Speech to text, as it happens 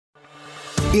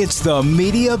It's the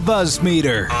Media Buzz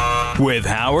Meter with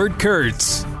Howard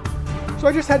Kurtz. So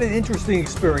I just had an interesting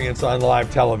experience on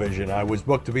live television. I was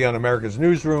booked to be on America's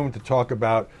Newsroom to talk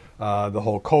about the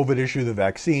whole COVID issue, the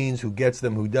vaccines, who gets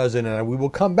them, who doesn't, and we will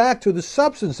come back to the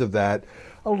substance of that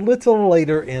a little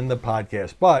later in the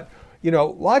podcast. But, you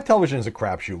know, live television is a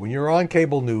crapshoot. When you're on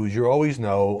cable news, you always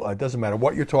know, it doesn't matter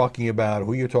what you're talking about,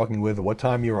 who you're talking with, or what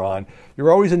time you're on,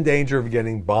 you're always in danger of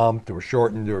getting bumped or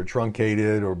shortened or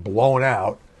truncated or blown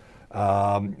out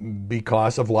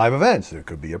because of live events. There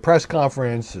could be a press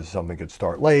conference, something could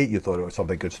start late, you thought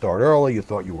something could start early, you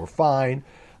thought you were fine.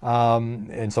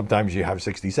 And sometimes you have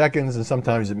 60 seconds, and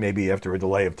sometimes it may be after a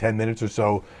delay of 10 minutes or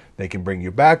so, they can bring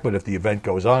you back. But if the event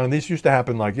goes on, and this used to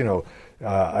happen like, it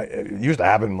used to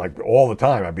happen like all the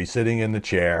time. I'd be sitting in the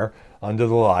chair under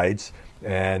the lights,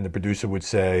 and the producer would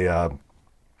say,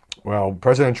 well,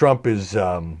 President Trump is,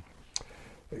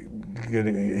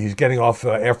 he's getting off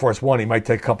Air Force One. He might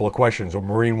take a couple of questions, or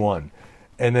Marine One.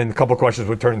 And then a couple of questions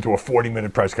would turn into a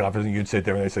 40-minute press conference, and you'd sit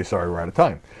there and they'd say, sorry, we're out of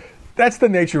time. That's the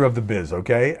nature of the biz,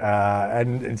 okay?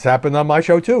 And it's happened on my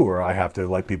show, too, where I have to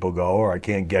let people go or I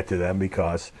can't get to them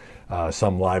because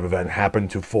some live event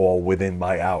happened to fall within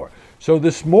my hour. So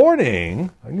this morning,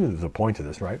 I knew there was a point to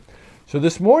this, right? So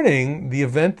this morning,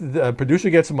 the producer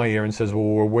gets in my ear and says, well,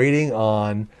 we're waiting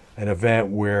on an event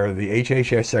where the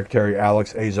HHS Secretary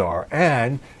Alex Azar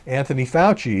and Anthony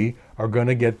Fauci are going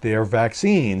to get their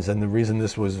vaccines. And the reason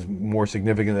this was more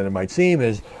significant than it might seem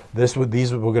is these were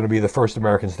going to be the first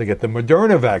Americans to get the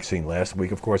Moderna vaccine. Last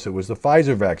week, of course, it was the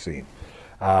Pfizer vaccine.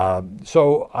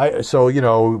 So you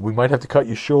know, we might have to cut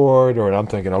you short, or I'm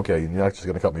thinking, okay, you're not just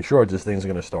going to cut me short. This thing's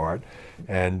going to start,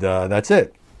 and that's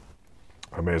it.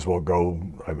 I may as well go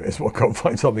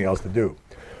find something else to do.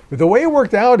 But the way it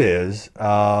worked out is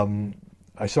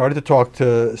I started to talk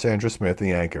to Sandra Smith,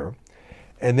 the anchor,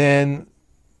 and then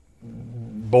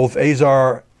both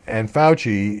Azar and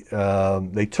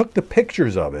Fauci, they took the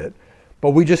pictures of it,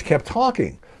 but we just kept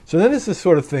talking. So then it's this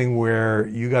sort of thing where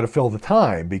you got to fill the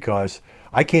time because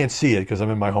I can't see it because I'm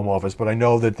in my home office, but I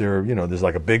know that there's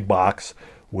like a big box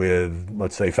with,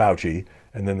 let's say, Fauci,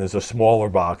 and then there's a smaller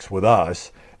box with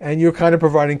us, and you're kind of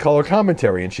providing color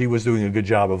commentary. And she was doing a good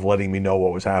job of letting me know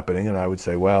what was happening, and I would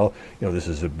say, well, this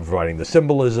is providing the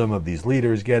symbolism of these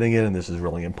leaders getting it, and this is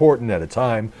really important at a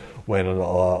time when a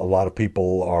lot of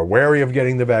people are wary of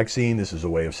getting the vaccine. This is a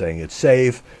way of saying it's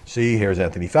safe. See, here's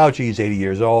Anthony Fauci. He's 80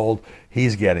 years old.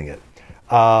 He's getting it.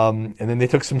 And then they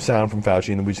took some sound from Fauci,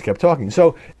 and then we just kept talking.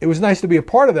 So it was nice to be a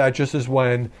part of that, just as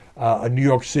when a New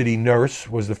York City nurse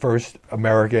was the first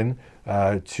American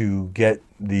to get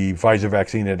the Pfizer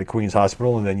vaccine at the Queens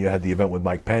Hospital, and then you had the event with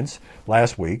Mike Pence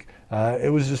last week.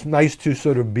 It was just nice to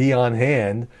sort of be on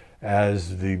hand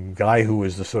as the guy who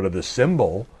is the sort of the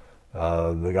symbol,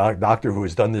 the doctor who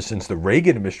has done this since the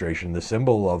Reagan administration, the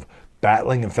symbol of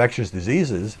battling infectious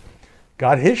diseases,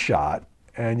 got his shot.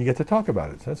 And you get to talk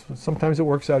about it. Sometimes it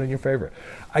works out in your favor.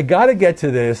 I got to get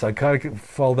to this. I kind of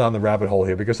fell down the rabbit hole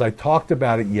here because I talked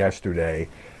about it yesterday.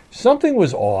 Something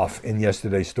was off in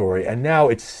yesterday's story, and now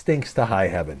it stinks to high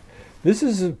heaven. This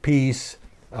is a piece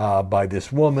by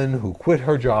this woman who quit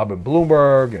her job at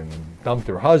Bloomberg and dumped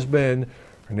her husband.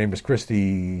 Her name is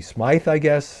Christy Smythe, I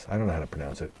guess. I don't know how to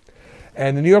pronounce it.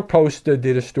 And the New York Post did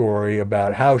a story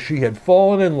about how she had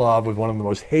fallen in love with one of the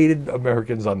most hated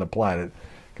Americans on the planet,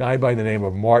 guy by the name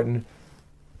of Martin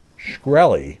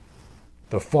Shkreli,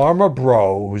 the farmer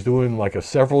bro who's doing like a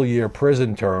several-year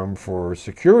prison term for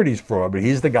securities fraud, but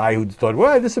he's the guy who thought,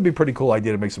 well, this would be a pretty cool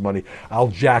idea to make some money. I'll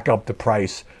jack up the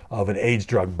price of an AIDS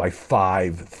drug by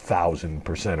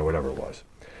 5,000% or whatever it was.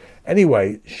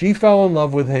 Anyway, she fell in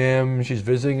love with him. She's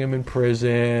visiting him in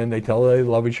prison. They tell her they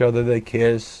love each other. They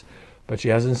kiss, but she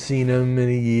hasn't seen him in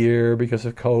a year because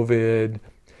of COVID.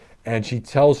 And she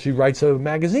writes a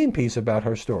magazine piece about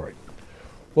her story.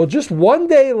 Well, just one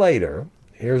day later,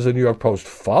 here's a New York Post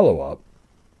follow-up.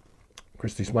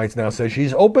 Christy Smythe now says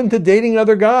she's open to dating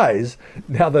other guys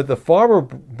now that the farmer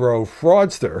bro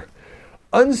fraudster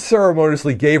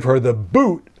unceremoniously gave her the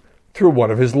boot through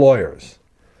one of his lawyers.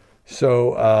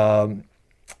 So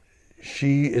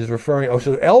she is referring,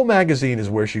 so Elle Magazine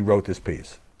is where she wrote this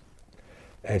piece.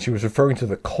 And she was referring to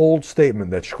the cold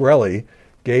statement that Shkreli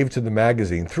gave to the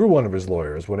magazine through one of his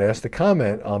lawyers when asked to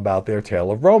comment about their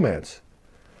tale of romance.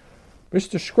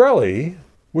 Mr. Shkreli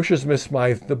wishes Miss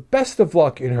Smythe the best of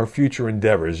luck in her future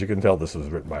endeavors. You can tell this was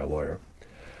written by a lawyer.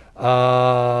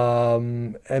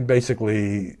 And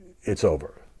basically, it's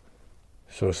over.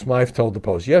 So Smythe told the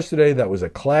Post yesterday that was a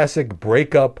classic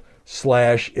breakup /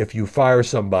 if you fire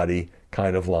somebody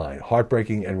kind of line.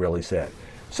 Heartbreaking and really sad.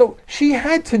 So she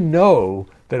had to know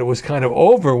that it was kind of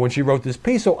over when she wrote this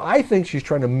piece. So I think she's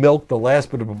trying to milk the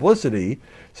last bit of publicity,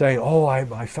 saying, oh,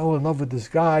 I fell in love with this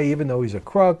guy, even though he's a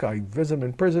crook. I visit him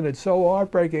in prison. It's so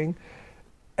heartbreaking.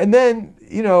 And then,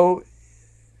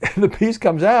 the piece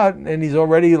comes out and he's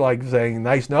already like saying,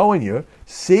 nice knowing you.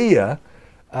 See ya.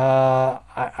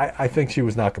 I think she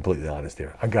was not completely honest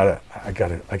here. I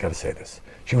gotta say this.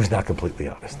 She was not completely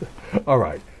honest. All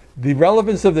right. The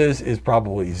relevance of this is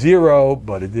probably zero,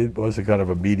 but it was a kind of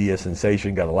a media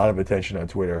sensation, got a lot of attention on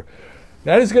Twitter.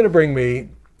 That is going to bring me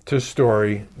to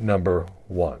story number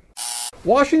one.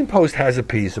 Washington Post has a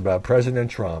piece about President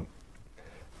Trump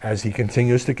as he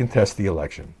continues to contest the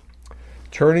election,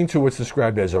 turning to what's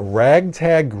described as a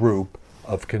ragtag group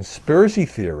of conspiracy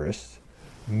theorists,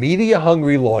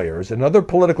 media-hungry lawyers, and other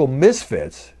political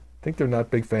misfits. I think they're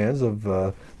not big fans of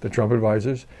the Trump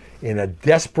advisors, in a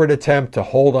desperate attempt to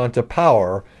hold on to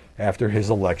power after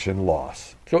his election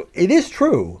loss. So it is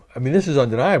true, this is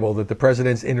undeniable, that the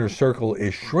president's inner circle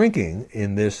is shrinking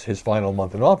in his final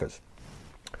month in office.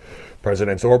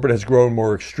 President's orbit has grown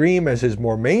more extreme as his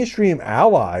more mainstream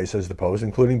allies, says the Post,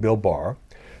 including Bill Barr,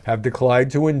 have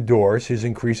declined to endorse his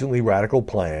increasingly radical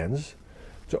plans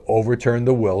to overturn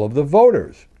the will of the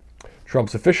voters.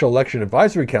 Trump's official election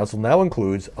advisory council now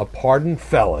includes a pardoned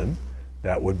felon,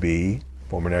 that would be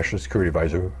former National Security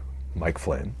Advisor Mike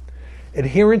Flynn,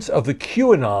 adherents of the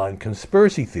QAnon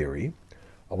conspiracy theory,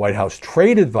 a White House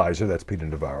trade advisor, that's Peter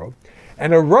Navarro,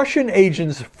 and a Russian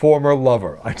agent's former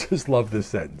lover. I just love this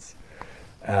sentence.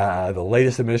 The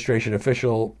latest administration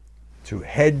official to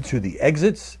head to the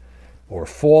exits or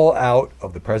fall out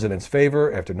of the president's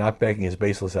favor after not backing his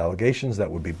baseless allegations.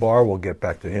 That would be Barr. We'll get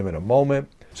back to him in a moment.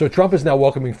 So Trump is now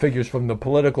welcoming figures from the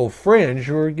political fringe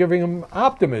who are giving him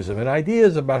optimism and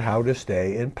ideas about how to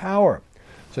stay in power.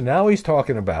 So now he's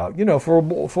talking about, for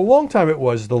a long time it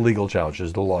was the legal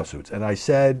challenges, the lawsuits. And I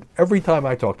said every time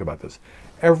I talked about this,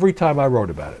 every time I wrote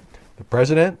about it, the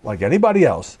president, like anybody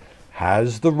else,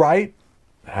 has the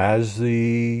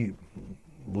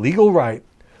legal right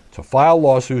to file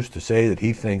lawsuits to say that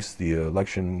he thinks the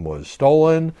election was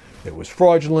stolen, it was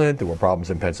fraudulent, there were problems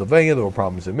in Pennsylvania, there were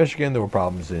problems in Michigan, there were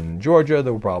problems in Georgia,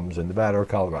 there were problems in Nevada or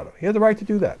Colorado. He had the right to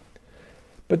do that.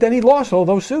 But then he lost all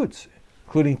those suits,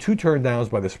 including 2 turndowns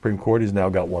by the Supreme Court. He's now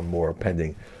got 1 more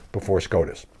pending before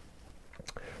SCOTUS.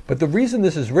 But the reason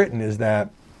this is written is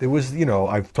that there was,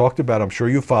 I've talked about, I'm sure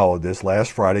you followed this,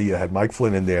 last Friday you had Mike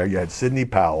Flynn in there, you had Sidney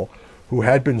Powell, who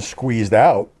had been squeezed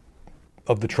out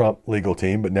of the Trump legal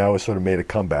team, but now has sort of made a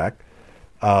comeback.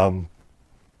 And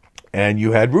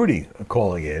you had Rudy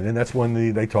calling in, and that's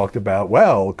when they talked about,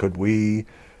 well, could we,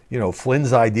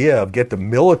 Flynn's idea of get the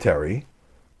military,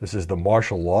 this is the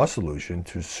martial law solution,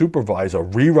 to supervise a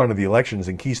rerun of the elections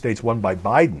in key states won by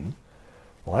Biden.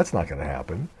 Well, that's not going to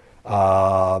happen.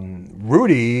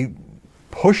 Rudy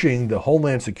pushing the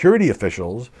Homeland Security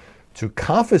officials to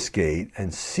confiscate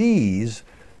and seize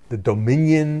the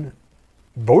Dominion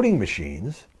voting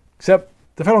machines, except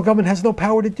the federal government has no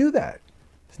power to do that.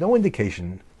 There's no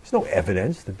indication, there's no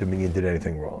evidence that Dominion did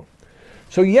anything wrong.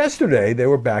 So yesterday, they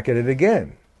were back at it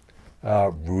again.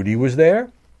 Rudy was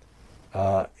there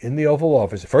in the Oval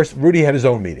Office. First, Rudy had his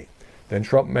own meeting. Then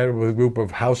Trump met with a group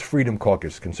of House Freedom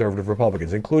Caucus conservative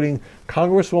Republicans, including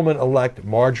Congresswoman-elect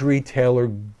Marjorie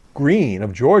Taylor Greene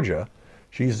of Georgia.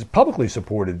 She's publicly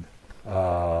supported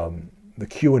the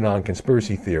QAnon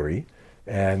conspiracy theory,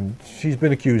 and she's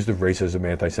been accused of racism,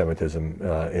 anti-Semitism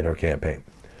in her campaign.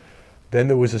 Then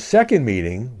there was a second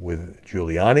meeting with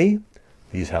Giuliani,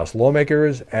 these House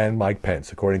lawmakers, and Mike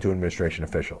Pence, according to an administration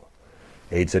official.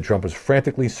 Aides said Trump was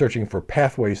frantically searching for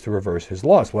pathways to reverse his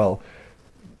loss. Well,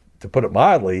 to put it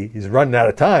mildly, he's running out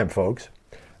of time, folks.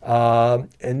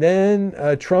 And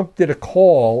then Trump did a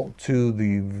call to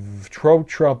the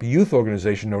pro-Trump youth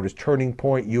organization known as Turning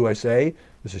Point USA.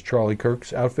 This is Charlie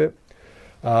Kirk's outfit.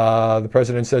 The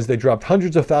president says they dropped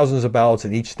hundreds of thousands of ballots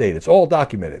in each state. It's all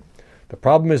documented. The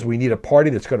problem is we need a party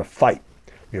that's going to fight.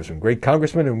 We have some great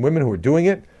congressmen and women who are doing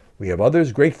it. We have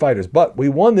others, great fighters. But we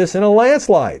won this in a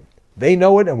landslide. They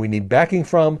know it, and we need backing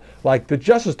from, like, the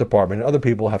Justice Department and other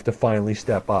people have to finally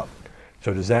step up.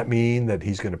 So does that mean that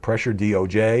he's going to pressure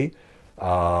DOJ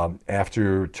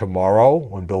after tomorrow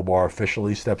when Bill Barr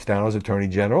officially steps down as Attorney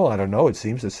General? I don't know. It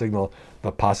seems to signal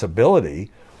the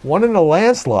possibility. Won in a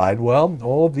landslide. Well,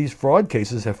 all of these fraud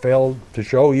cases have failed to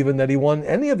show even that he won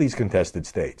any of these contested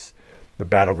states, the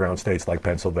battleground states like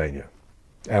Pennsylvania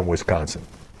and Wisconsin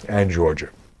and Georgia.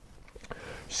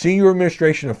 Senior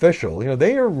administration official,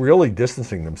 they are really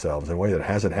distancing themselves in a way that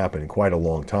hasn't happened in quite a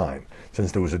long time,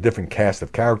 since there was a different cast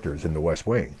of characters in the West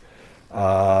Wing.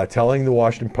 telling the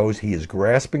Washington Post he is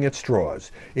grasping at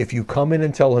straws. If you come in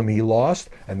and tell him he lost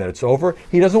and that it's over,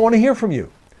 he doesn't want to hear from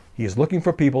you. He is looking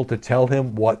for people to tell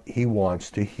him what he wants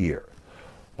to hear.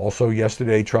 Also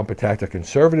yesterday, Trump attacked a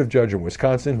conservative judge in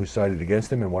Wisconsin who sided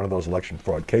against him in one of those election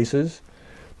fraud cases.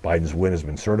 Biden's win has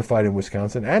been certified in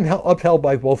Wisconsin and upheld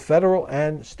by both federal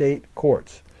and state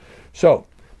courts. So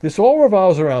this all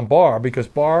revolves around Barr, because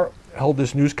Barr held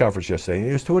this news conference yesterday.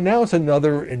 It was to announce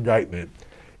another indictment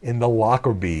in the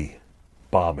Lockerbie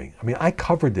bombing. I mean, I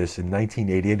covered this in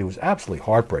 1988. It was absolutely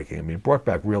heartbreaking. I mean, it brought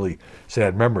back really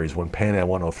sad memories when Pan Am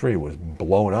 103 was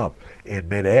blown up in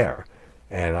midair.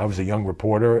 And I was a young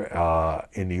reporter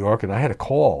in New York, and I had a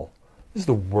call. This is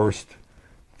the worst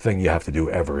thing you have to do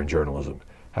ever in journalism,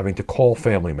 having to call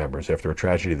family members after a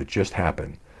tragedy that just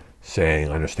happened, saying,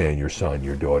 I understand your son,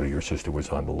 your daughter, your sister was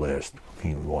on the list.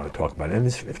 We want to talk about it. And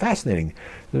it's fascinating.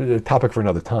 It's a topic for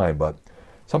another time, but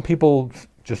some people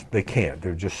they can't.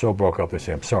 They're just so broke up, they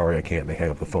say, I'm sorry, I can't. And they hang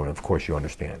up the phone. And of course, you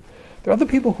understand. There are other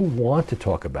people who want to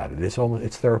talk about it.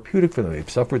 It's therapeutic for them. They've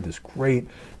suffered this great,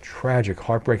 tragic,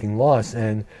 heartbreaking loss,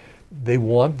 and they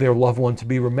want their loved one to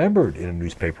be remembered in a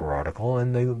newspaper article,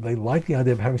 and they like the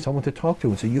idea of having someone to talk to.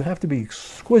 And so you have to be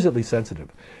exquisitely sensitive.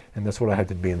 And that's what I had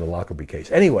to be in the Lockerbie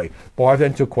case. Anyway, Barr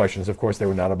then took questions. Of course, they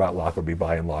were not about Lockerbie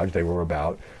by and large. They were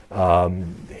about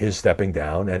his stepping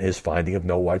down and his finding of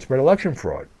no widespread election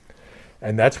fraud.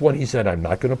 And that's when he said, I'm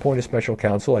not going to appoint a special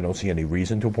counsel. I don't see any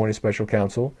reason to appoint a special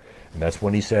counsel. And that's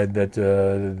when he said that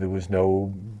there was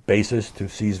no basis to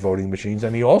seize voting machines.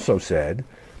 And he also said,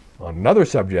 on another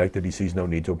subject, that he sees no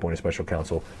need to appoint a special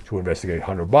counsel to investigate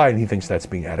Hunter Biden. He thinks that's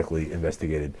being adequately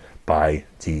investigated by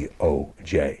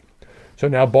DOJ. So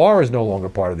now Barr is no longer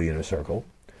part of the inner circle.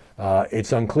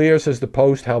 It's unclear, says the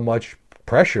Post, how much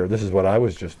pressure, this is what I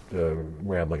was just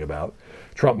rambling about,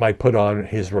 Trump might put on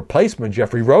his replacement,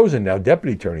 Jeffrey Rosen, now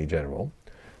Deputy Attorney General,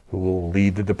 who will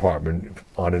lead the department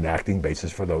on an acting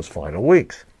basis for those final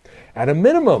weeks. At a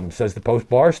minimum, says the Post,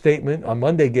 Barr's statement on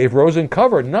Monday gave Rosen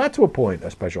cover not to appoint a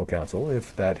special counsel,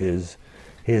 if that is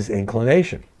his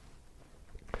inclination.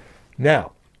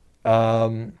 Now,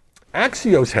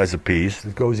 Axios has a piece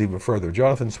that goes even further.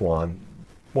 Jonathan Swan,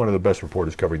 one of the best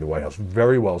reporters covering the White House,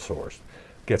 very well sourced,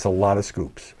 gets a lot of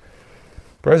scoops.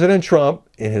 President Trump,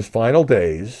 in his final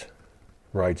days,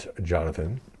 writes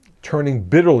Jonathan, turning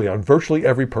bitterly on virtually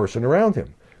every person around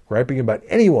him, griping about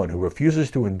anyone who refuses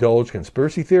to indulge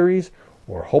conspiracy theories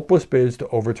or hopeless bids to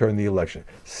overturn the election.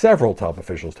 Several top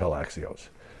officials tell Axios.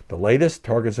 The latest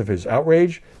targets of his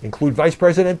outrage include Vice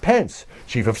President Pence,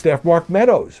 Chief of Staff Mark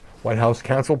Meadows, White House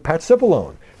counsel Pat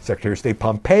Cipollone, Secretary of State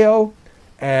Pompeo,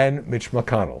 and Mitch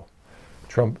McConnell.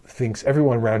 Trump thinks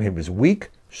everyone around him is weak,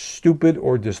 stupid,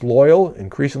 or disloyal,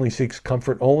 increasingly seeks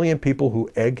comfort only in people who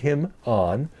egg him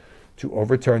on to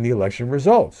overturn the election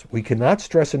results. We cannot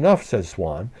stress enough, says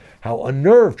Swan, how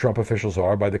unnerved Trump officials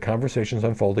are by the conversations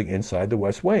unfolding inside the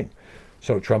West Wing.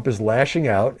 So Trump is lashing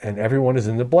out, and everyone is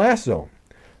in the blast zone.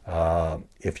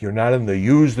 If you're not in the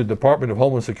use the Department of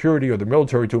Homeland Security or the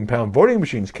military to impound voting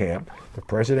machines camp, the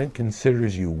president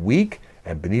considers you weak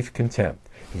and beneath contempt.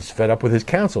 He's fed up with his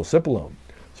counsel, Cipollone.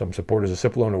 Some supporters of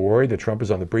Cipollone are worried that Trump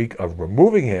is on the brink of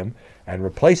removing him and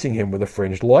replacing him with a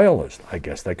fringe loyalist. I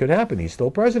guess that could happen. He's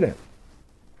still president.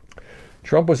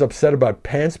 Trump was upset about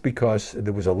Pence because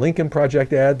there was a Lincoln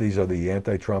Project ad. These are the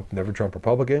anti-Trump, never Trump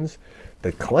Republicans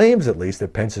that claims, at least,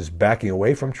 that Pence is backing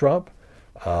away from Trump.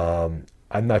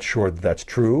 I'm not sure that that's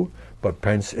true, but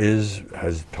Pence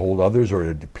has told others, or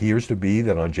it appears to be,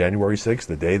 that on January 6th,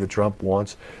 the day that Trump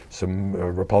wants some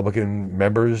Republican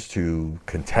members to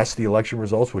contest the election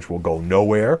results, which will go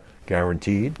nowhere,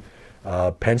 guaranteed,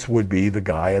 Pence would be the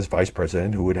guy as vice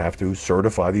president who would have to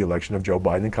certify the election of Joe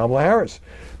Biden and Kamala Harris.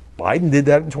 Biden did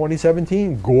that in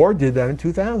 2017. Gore did that in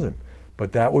 2000.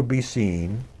 But that would be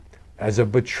seen as a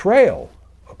betrayal,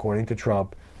 according to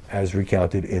Trump, as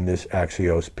recounted in this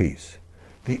Axios piece.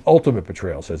 The ultimate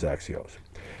betrayal, says Axios.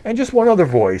 And just one other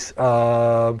voice,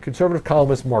 conservative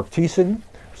columnist Mark Thiessen,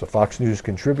 who's a Fox News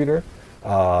contributor,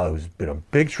 who's been a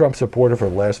big Trump supporter for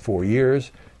the last 4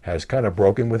 years, has kind of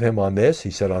broken with him on this.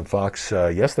 He said on Fox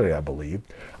yesterday, I believe,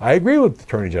 I agree with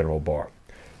Attorney General Barr.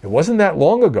 It wasn't that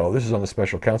long ago, this is on the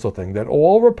special counsel thing, that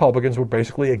all Republicans were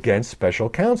basically against special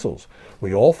counsels.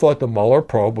 We all thought the Mueller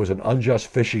probe was an unjust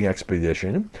fishing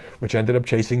expedition, which ended up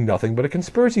chasing nothing but a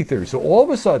conspiracy theory. So all of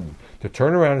a sudden, to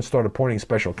turn around and start appointing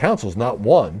special counsels, not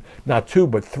one, not two,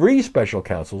 but three special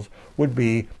counsels, would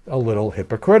be a little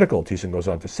hypocritical. Thiessen goes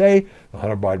on to say, the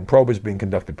Hunter Biden probe is being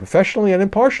conducted professionally and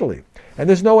impartially, and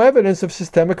there's no evidence of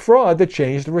systemic fraud that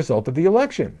changed the result of the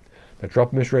election. The Trump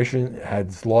administration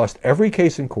has lost every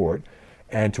case in court,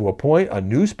 and to appoint a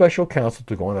new special counsel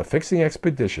to go on a fishing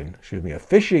expedition,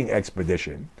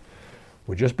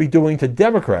 would just be doing to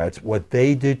Democrats what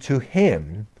they did to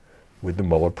him with the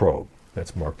Mueller probe.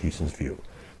 That's Mark Thiesen's view.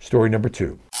 Story number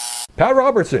 2. Pat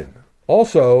Robertson,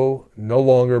 also no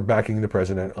longer backing the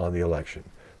president on the election.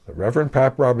 The Reverend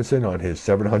Pat Robertson on his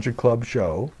 700 Club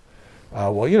show.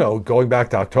 Going back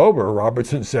to October,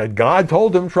 Robertson said God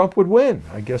told him Trump would win.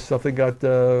 I guess something got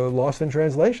lost in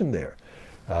translation there.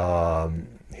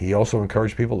 He also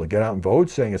encouraged people to get out and vote,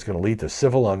 saying it's going to lead to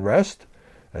civil unrest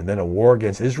and then a war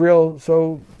against Israel.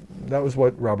 So that was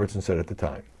what Robertson said at the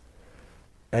time.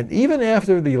 And even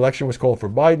after the election was called for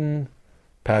Biden,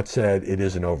 Pat said it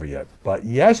isn't over yet. But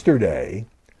yesterday,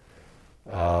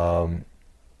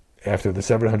 after the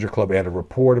 700 Club had a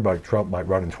report about Trump might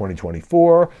run in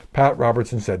 2024, Pat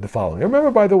Robertson said the following.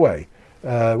 Remember, by the way,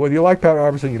 whether you like Pat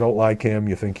Robertson, you don't like him,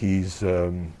 you think he's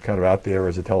kind of out there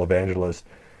as a televangelist,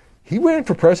 he ran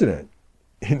for president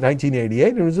in 1988,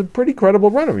 and it was a pretty credible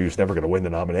run. He was never going to win the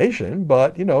nomination,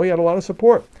 but, he had a lot of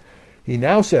support. He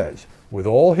now says, with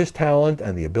all his talent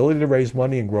and the ability to raise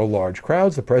money and grow large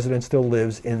crowds, the president still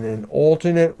lives in an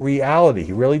alternate reality.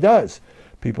 He really does.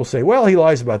 People say, well, he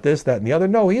lies about this, that, and the other.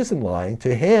 No, he isn't lying.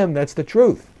 To him, that's the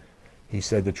truth. He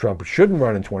said that Trump shouldn't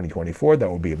run in 2024. That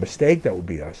would be a mistake. That would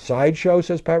be a sideshow,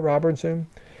 says Pat Robertson.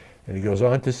 And he goes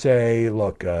on to say,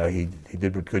 look, he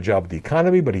did a good job with the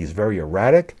economy, but he's very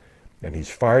erratic, and he's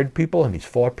fired people, and he's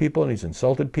fought people, and he's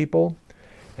insulted people.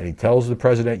 And he tells the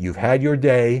president, you've had your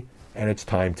day, and it's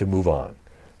time to move on.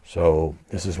 So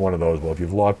this is one of those, well, if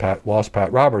you've lost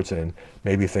Pat Robertson,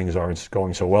 maybe things aren't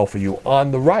going so well for you on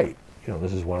the right.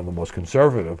 This is one of the most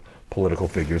conservative political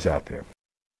figures out there.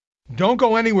 Don't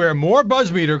go anywhere. More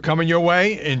BuzzMeter coming your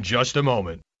way in just a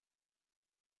moment.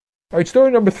 All right,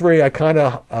 story number 3. I kind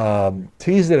of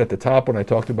teased it at the top when I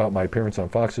talked about my appearance on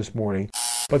Fox this morning.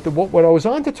 But what I was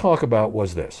on to talk about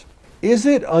was this. Is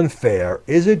it unfair?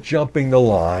 Is it jumping the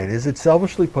line? Is it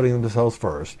selfishly putting themselves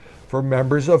first for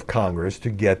members of Congress to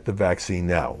get the vaccine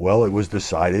now? Well, it was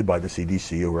decided by the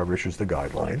CDC, or whoever issues the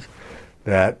guidelines,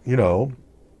 that,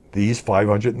 these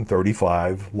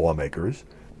 535 lawmakers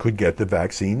could get the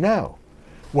vaccine now.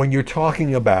 When you're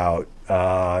talking about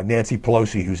Nancy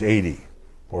Pelosi, who's 80,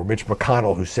 or Mitch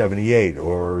McConnell, who's 78,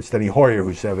 or Steny Hoyer,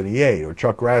 who's 78, or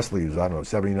Chuck Grassley, who's,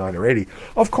 79 or 80,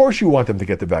 of course you want them to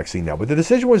get the vaccine now. But the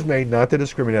decision was made not to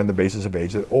discriminate on the basis of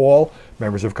age, that all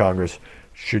members of Congress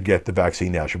should get the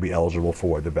vaccine now, should be eligible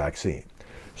for the vaccine.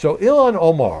 So Ilhan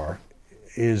Omar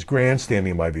is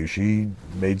grandstanding in my view. She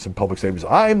made some public statements.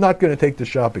 I'm not going to take the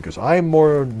shot because I'm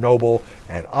more noble,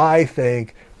 and I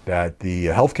think that the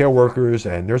healthcare workers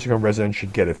and nursing home residents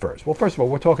should get it first. Well, first of all,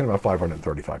 we're talking about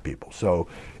 535 people, so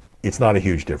it's not a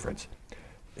huge difference.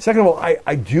 Second of all,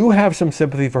 I do have some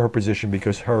sympathy for her position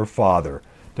because her father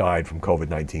died from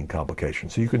COVID-19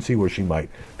 complications. So you can see where she might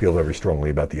feel very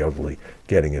strongly about the elderly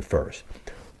getting it first.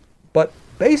 But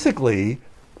basically,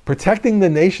 protecting the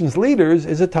nation's leaders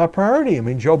is a top priority. I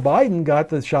mean, Joe Biden got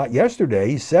the shot yesterday.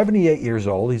 He's 78 years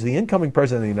old. He's the incoming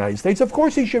president of the United States. Of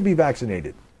course he should be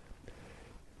vaccinated.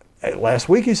 Last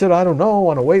week he said, I don't know, I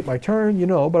want to wait my turn,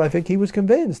 but I think he was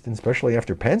convinced, and especially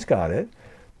after Pence got it,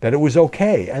 that it was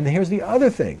okay. And here's the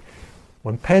other thing.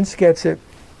 When Pence gets it,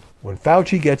 when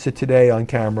Fauci gets it today on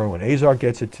camera, when Azar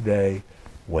gets it today,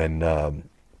 when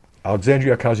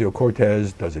Alexandria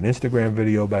Ocasio-Cortez does an Instagram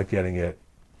video about getting it,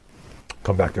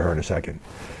 come back to her in a second.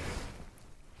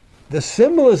 The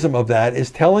symbolism of that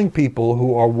is telling people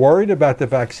who are worried about the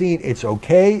vaccine, it's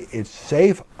okay, it's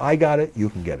safe, I got it, you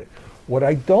can get it. What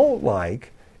I don't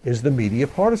like is the media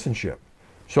partisanship.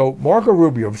 So Marco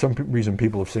Rubio, for some reason,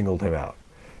 people have singled him out.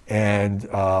 And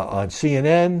on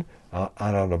CNN,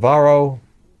 Ana Navarro,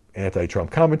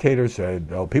 anti-Trump commentator, said,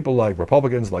 people like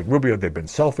Republicans like Rubio, they've been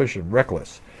selfish and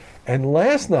reckless. And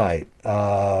last night,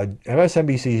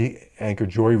 MSNBC anchor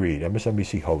Joy Reid,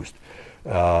 MSNBC host,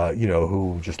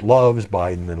 who just loves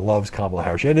Biden and loves Kamala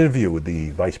Harris, she had an interview with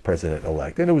the vice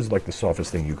president-elect, and it was like the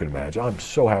softest thing you could imagine. I'm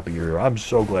so happy you're here. I'm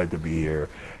so glad to be here.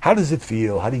 How does it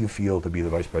feel? How do you feel to be the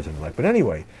vice president-elect? But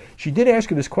anyway, she did ask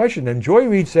her this question, and Joy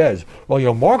Reid says,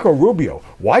 well, Marco Rubio,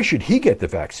 why should he get the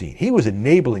vaccine? He was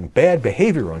enabling bad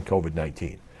behavior on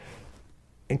COVID-19.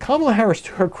 And Kamala Harris,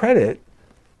 to her credit,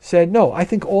 said, no, I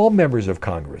think all members of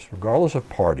Congress, regardless of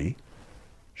party,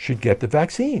 should get the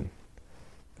vaccine.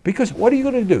 Because what are you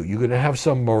going to do? You're going to have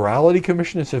some morality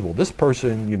commission that says, well, this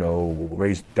person,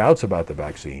 raised doubts about the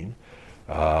vaccine.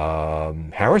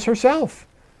 Harris herself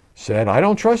said, I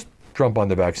don't trust Trump on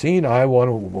the vaccine. I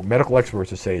want medical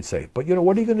experts to say it's safe. But,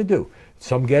 what are you going to do?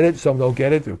 Some get it, some don't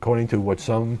get it, according to what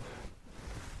some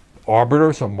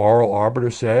arbiter, some moral arbiter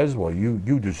says, well,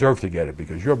 you deserve to get it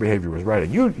because your behavior was right,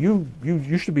 and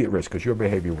you should be at risk because your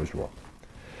behavior was wrong.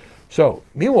 So,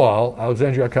 meanwhile,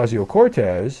 Alexandria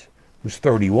Ocasio-Cortez, who's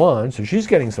 31, so she's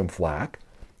getting some flack.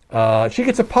 She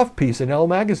gets a puff piece in Elle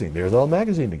Magazine. There's Elle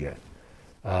Magazine again.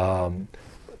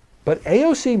 But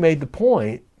AOC made the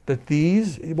point that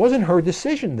it wasn't her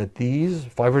decision that these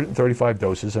 535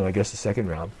 doses, and I guess the second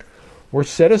round, were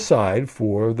set aside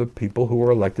for the people who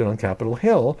were elected on Capitol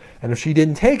Hill, and if she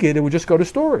didn't take it, it would just go to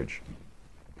storage.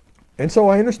 And so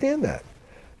I understand that.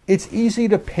 It's easy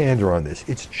to pander on this.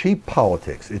 It's cheap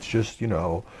politics. It's just,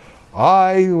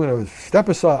 step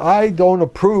aside. I don't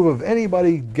approve of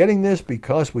anybody getting this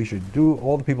because we should do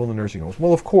all the people in the nursing homes.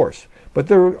 Well, of course, but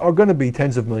there are going to be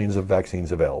tens of millions of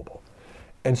vaccines available.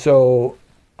 And so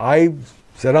I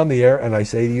said on the air, and I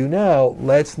say to you now,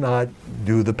 let's not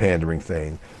do the pandering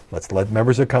thing. Let's let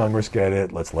members of Congress get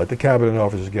it. Let's let the cabinet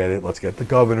officers get it. Let's get the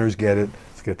governors get it.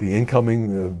 Let's get the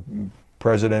incoming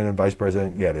president and vice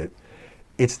president get it.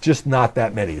 It's just not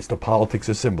that many. It's the politics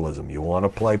of symbolism. You want to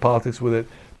play politics with it,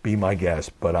 be my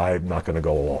guest, but I'm not going to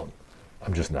go along.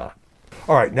 I'm just not.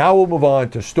 All right, now we'll move on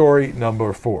to story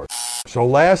number 4. So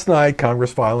last night,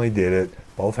 Congress finally did it.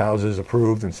 Both houses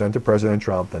approved and sent to President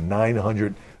Trump the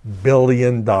 $900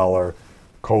 billion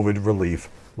COVID relief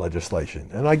legislation.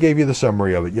 And I gave you the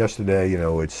summary of it yesterday.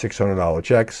 It's $600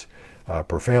 checks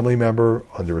per family member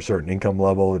under a certain income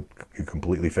level. It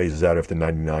completely phases out after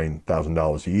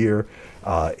 $99,000 a year.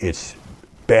 It's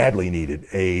badly needed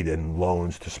aid and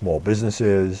loans to small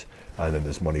businesses. And then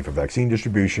there's money for vaccine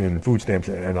distribution, food stamps,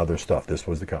 and other stuff. This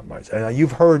was the compromise. And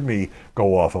you've heard me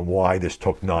go off on why this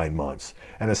took 9 months.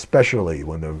 And especially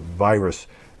when the virus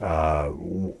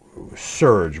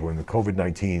surged, when the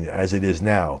COVID-19, as it is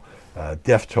now,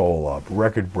 death toll up,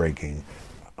 record-breaking,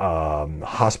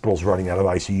 hospitals running out of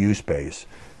ICU space.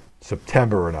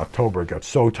 September and October, it got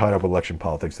so tied up with election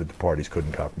politics that the parties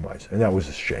couldn't compromise. And that was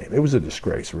a shame. It was a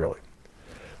disgrace, really.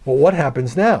 Well, what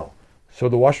happens now? So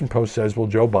the Washington Post says, well,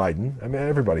 Joe Biden,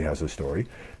 everybody has a story,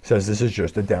 says this is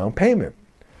just a down payment.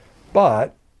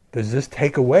 But does this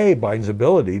take away Biden's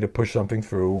ability to push something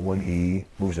through when he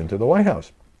moves into the White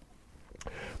House?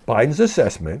 Biden's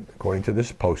assessment, according to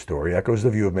this Post story, echoes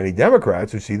the view of many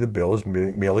Democrats who see the bill as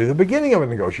merely the beginning of a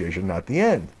negotiation, not the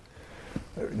end.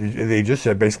 They just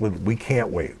said, basically, we can't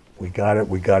wait. We got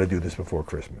to do this before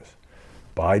Christmas.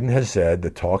 Biden has said the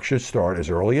talks should start as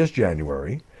early as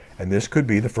January, and this could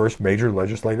be the first major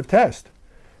legislative test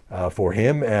for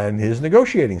him and his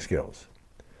negotiating skills.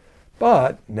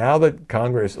 But now that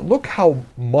Congress, look how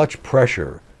much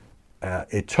pressure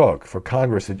it took for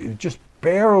Congress to just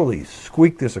barely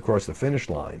squeak this across the finish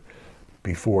line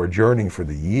before adjourning for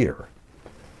the year.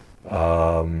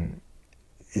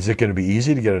 Is it going to be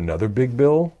easy to get another big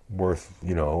bill worth,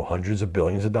 hundreds of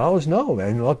billions of dollars? No.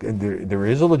 And look, there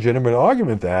is a legitimate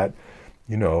argument that,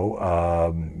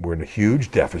 we're in a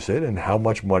huge deficit, and how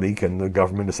much money can the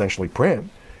government essentially print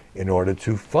in order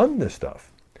to fund this stuff?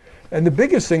 And the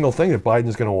biggest single thing that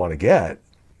Biden's going to want to get,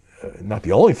 not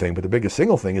the only thing, but the biggest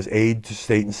single thing is aid to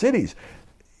state and cities.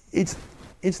 It's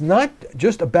not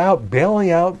just about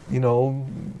bailing out,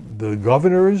 the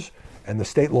governors and the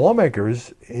state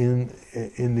lawmakers in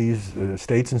these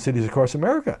states and cities across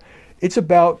America. It's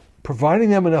about providing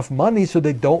them enough money so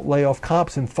they don't lay off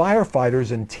cops and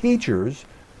firefighters and teachers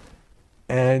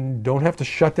and don't have to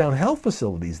shut down health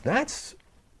facilities. That's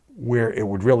where it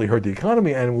would really hurt the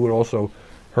economy, and it would also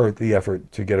hurt the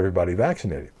effort to get everybody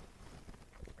vaccinated.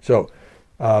 So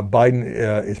Biden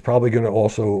is probably going to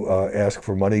also ask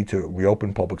for money to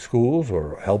reopen public schools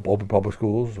or help open public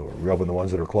schools or reopen the ones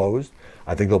that are closed.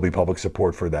 I think there'll be public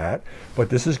support for that.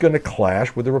 But this is going to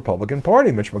clash with the Republican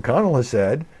Party. Mitch McConnell has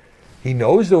said he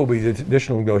knows there will be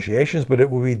additional negotiations, but it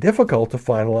will be difficult to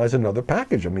finalize another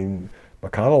package.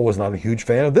 McConnell was not a huge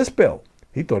fan of this bill.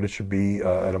 He thought it should be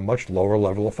at a much lower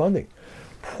level of funding.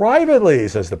 Privately,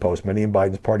 says the Post, many in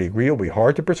Biden's party agree it will be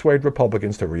hard to persuade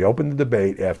Republicans to reopen the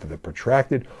debate after the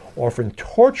protracted, often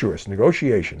tortuous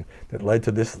negotiation that led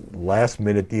to this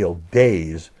last-minute deal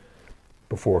days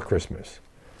before Christmas.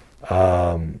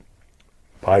 Biden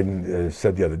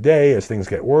said the other day, as things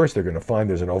get worse, they're going to find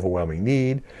there's an overwhelming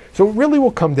need. So it really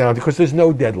will come down to, because there's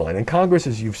no deadline. And Congress,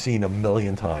 as you've seen a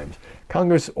million times,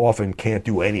 Congress often can't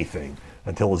do anything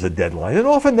until there's a deadline. And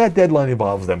often that deadline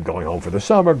involves them going home for the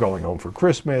summer, going home for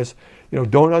Christmas.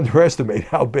 Don't underestimate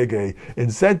how big a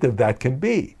incentive that can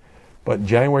be. But in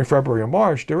January, February, and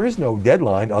March, there is no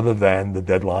deadline other than the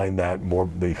deadline that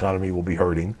the economy will be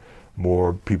hurting,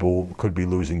 more people could be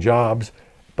losing jobs.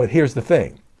 But here's the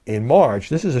thing. In March,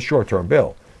 this is a short-term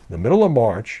bill. In the middle of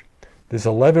March, this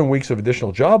 11 weeks of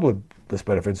additional jobless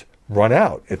benefits run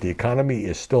out. If the economy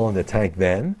is still in the tank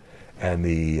then, and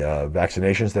the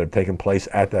vaccinations that have taken place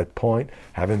at that point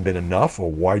haven't been enough or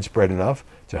widespread enough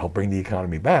to help bring the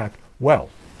economy back, well,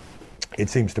 it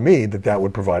seems to me that that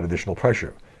would provide additional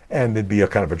pressure. And there'd be a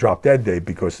kind of a drop-dead date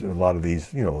because a lot of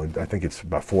these, I think it's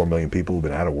about 4 million people who've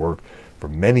been out of work for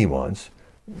many months,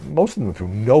 most of them through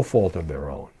no fault of their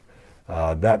own.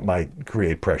 That might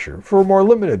create pressure for a more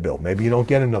limited bill. Maybe you don't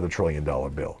get another $1 trillion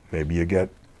bill. Maybe you get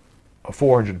a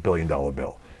 $400 billion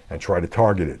bill and try to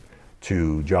target it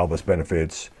to jobless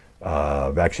benefits,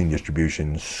 vaccine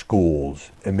distribution,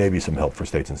 schools, and maybe some help for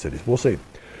states and cities. We'll see.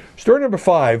 Story number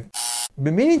 5, I've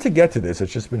been meaning to get to this.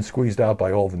 It's just been squeezed out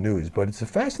by all the news, but it's a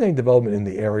fascinating development in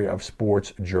the area of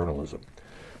sports journalism.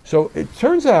 So it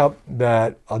turns out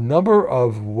that a number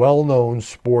of well-known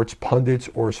sports pundits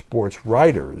or sports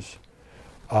writers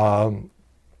are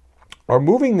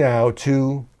moving now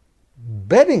to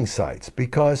betting sites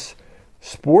because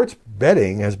sports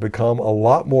betting has become a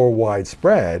lot more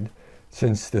widespread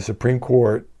since the Supreme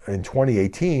Court in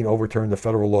 2018 overturned the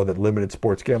federal law that limited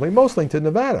sports gambling, mostly to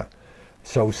Nevada.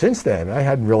 So since then, I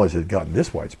hadn't realized it had gotten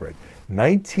this widespread.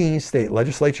 19 state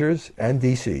legislatures and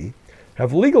D.C.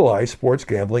 have legalized sports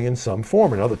gambling in some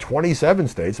form. Another 27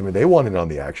 states, they want in on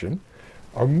the action,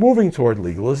 are moving toward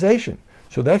legalization.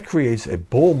 So that creates a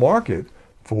bull market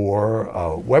for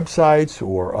websites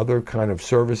or other kind of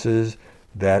services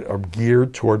that are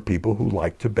geared toward people who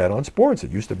like to bet on sports.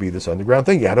 It used to be this underground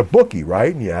thing. You had a bookie,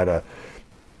 right? And you had to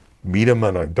meet them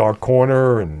in a dark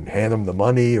corner and hand them the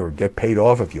money or get paid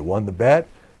off if you won the bet.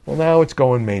 Well, now it's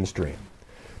going mainstream.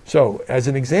 So as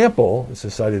an example, this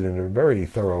is cited in a very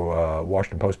thorough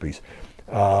Washington Post piece,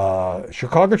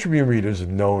 Chicago Tribune readers have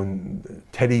known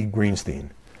Teddy Greenstein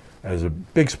as a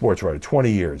big sports writer,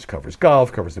 20 years, covers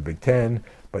golf, covers the Big Ten.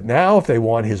 But now if they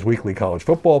want his weekly college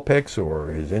football picks or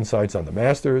his insights on the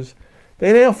Masters,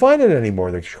 they don't find it anymore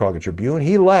in the Chicago Tribune.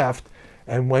 He left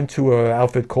and went to an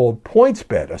outfit called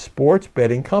PointsBet, a sports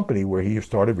betting company where he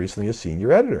started recently as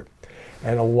senior editor.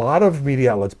 And a lot of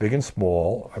media outlets, big and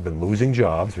small, have been losing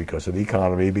jobs because of the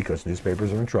economy, because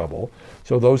newspapers are in trouble.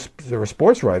 So there are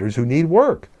sports writers who need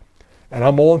work. And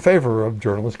I'm all in favor of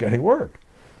journalists getting work.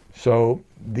 So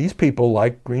these people,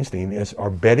 like Greenstein, are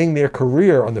betting their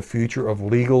career on the future of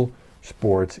legal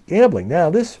sports gambling. Now,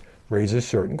 this raises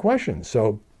certain questions.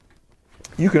 So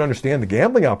you can understand the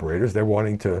gambling operators. They're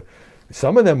wanting to,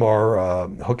 some of them are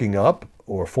hooking up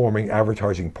or forming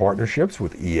advertising partnerships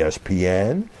with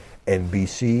ESPN,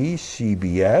 NBC,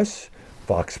 CBS,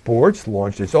 Fox Sports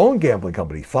launched its own gambling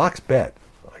company, Fox Bet.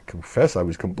 I confess I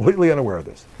was completely unaware of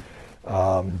this.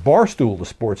 Barstool, the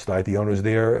sports site, the owners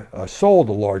there sold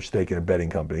a large stake in a betting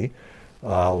company.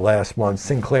 Last month,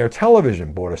 Sinclair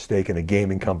Television bought a stake in a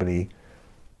gaming company,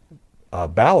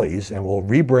 Bally's, and will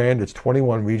rebrand its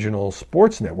 21 regional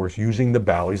sports networks using the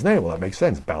Bally's name. Well, that makes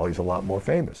sense. Bally's a lot more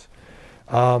famous.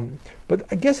 But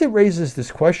I guess it raises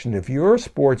this question. If you're a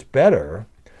sports bettor,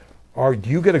 do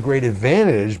you get a great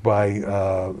advantage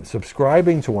by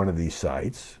subscribing to one of these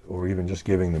sites or even just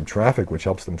giving them traffic, which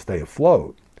helps them stay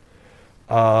afloat?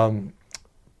 And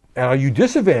are you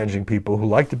disadvantaging people who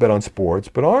like to bet on sports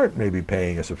but aren't maybe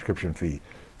paying a subscription fee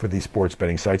for these sports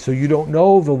betting sites, so you don't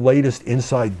know the latest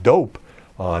inside dope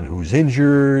on who's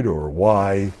injured or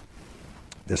why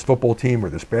this football team or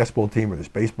this basketball team or this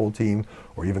baseball team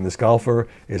or even this golfer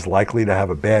is likely to have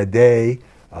a bad day?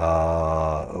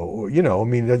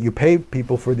 You pay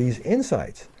people for these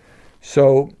insights.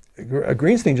 So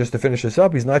Greenstein, just to finish this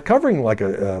up, he's not covering like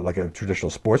a traditional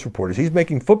sports reporter. He's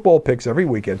making football picks every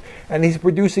weekend, and he's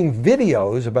producing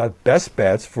videos about best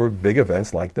bets for big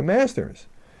events like the Masters,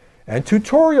 and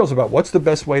tutorials about what's the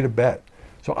best way to bet.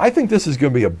 So I think this is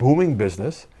going to be a booming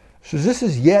business. So this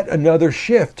is yet another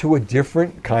shift to a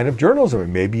different kind of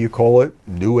journalism. Maybe you call it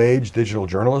new age digital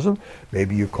journalism.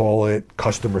 Maybe you call it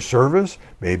customer service.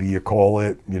 Maybe you call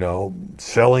it,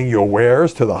 selling your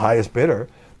wares to the highest bidder.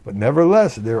 But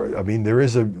nevertheless, there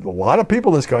is a lot of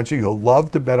people in this country who love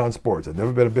to bet on sports. I've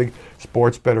never been a big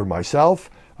sports bettor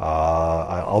myself.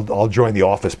 I'll join the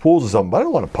office pools or something, but I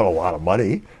don't want to put a lot of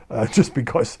money just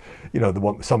because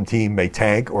some team may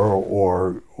tank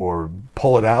or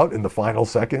pull it out in the final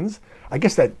seconds. I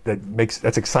guess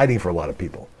that's exciting for a lot of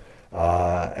people,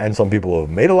 and some people have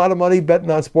made a lot of money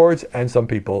betting on sports, and some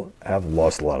people have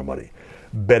lost a lot of money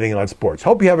betting on sports.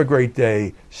 Hope you have a great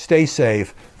day. Stay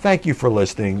safe. Thank you for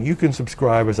listening. You can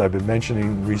subscribe, as I've been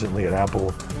mentioning recently, at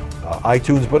Apple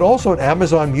iTunes, but also at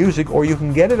Amazon Music, or you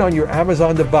can get it on your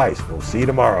Amazon device. We'll see you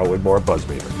tomorrow with more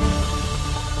BuzzMeter.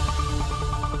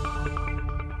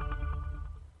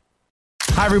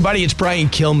 Hi, everybody. It's Brian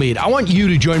Kilmeade. I want you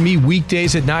to join me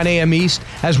weekdays at 9 a.m. East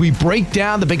as we break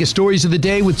down the biggest stories of the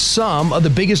day with some of the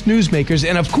biggest newsmakers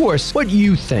and, of course, what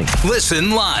you think.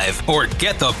 Listen live or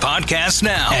get the podcast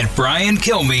now at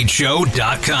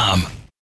BrianKilmeadeShow.com.